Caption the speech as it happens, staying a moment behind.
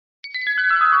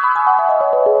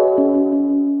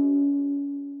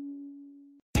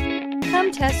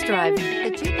Come test drive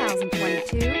the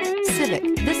 2022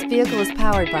 Civic. This vehicle is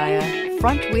powered by a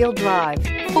front-wheel drive,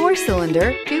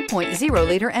 4-cylinder,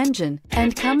 2.0-liter engine,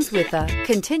 and comes with a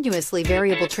continuously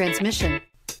variable transmission.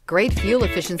 Great fuel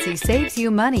efficiency saves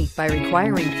you money by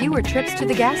requiring fewer trips to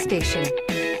the gas station.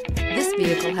 This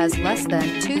vehicle has less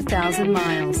than 2,000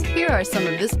 miles. Here are some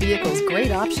of this vehicle's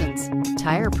great options: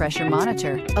 tire pressure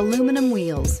monitor, aluminum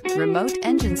wheels, remote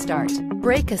engine start,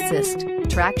 brake assist,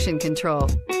 traction control,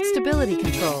 stability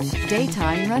control,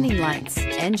 daytime running lights,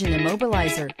 engine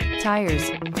immobilizer, tires,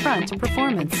 front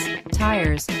performance,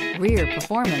 tires, rear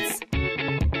performance.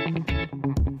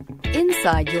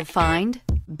 Inside you'll find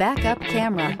backup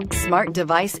camera, smart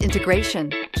device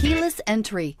integration, keyless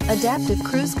entry, adaptive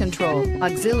cruise control,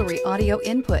 auxiliary audio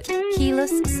input,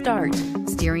 keyless start,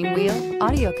 steering wheel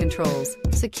audio controls,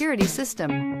 security system,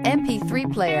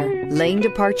 MP3 player, lane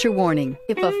departure warning.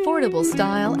 If affordable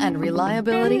style and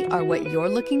reliability are what you're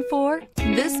looking for,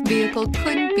 this vehicle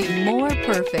couldn't be more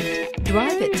perfect.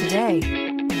 Drive it today.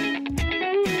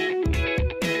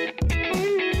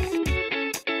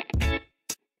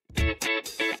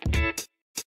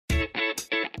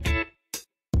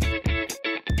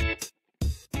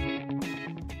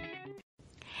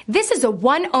 This is a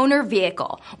one-owner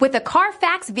vehicle with a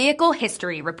Carfax Vehicle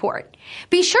History Report.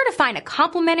 Be sure to find a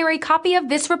complimentary copy of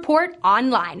this report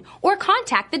online or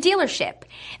contact the dealership.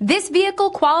 This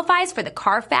vehicle qualifies for the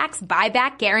Carfax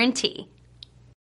Buyback Guarantee.